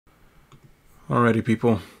Alrighty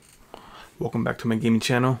people, welcome back to my gaming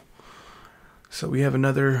channel. So we have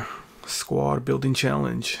another squad building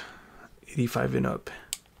challenge, 85 and up,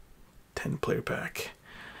 10 player pack.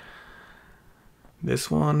 This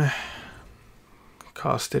one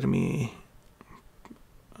costed me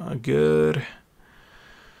a good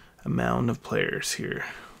amount of players here.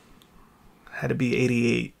 Had to be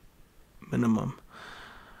 88 minimum.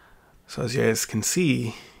 So as you guys can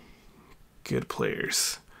see, good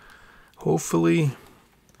players. Hopefully,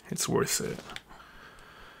 it's worth it.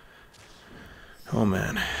 Oh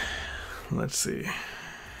man, let's see.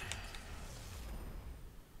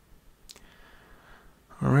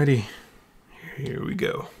 Alrighty, here we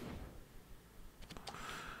go.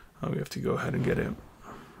 Oh, we have to go ahead and get it.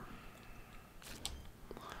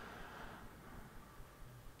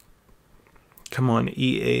 Come on,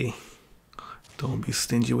 EA. Don't be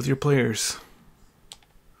stingy with your players.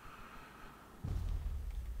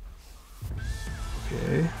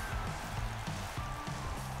 Okay.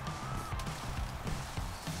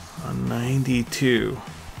 On 92.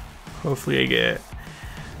 Hopefully I get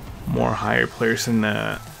more higher players than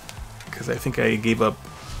that, because I think I gave up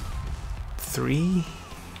 3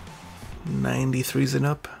 93s and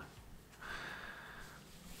up.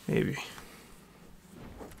 Maybe.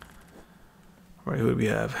 Right, who do we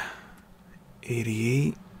have?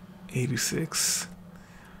 88, 86,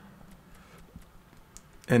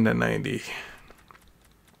 and a 90.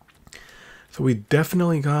 So we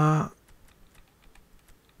definitely got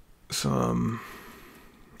some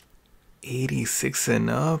 86 and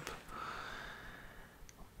up.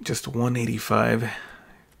 Just 185.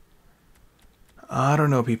 I don't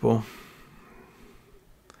know, people.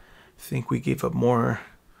 Think we gave up more.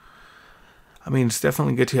 I mean, it's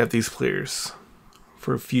definitely good to have these players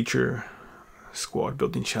for future squad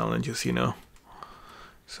building challenges, you know.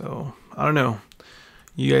 So I don't know.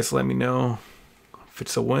 You guys let me know if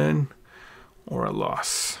it's a win or a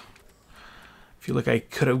loss. I feel like I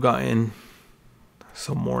could have gotten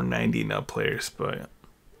some more 90 and up players, but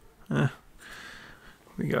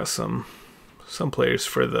we got some players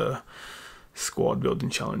for the squad building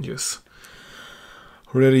challenges.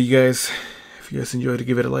 Alrighty, you guys. If you guys enjoyed,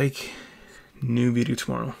 give it a like. New video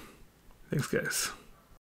tomorrow. Thanks, guys.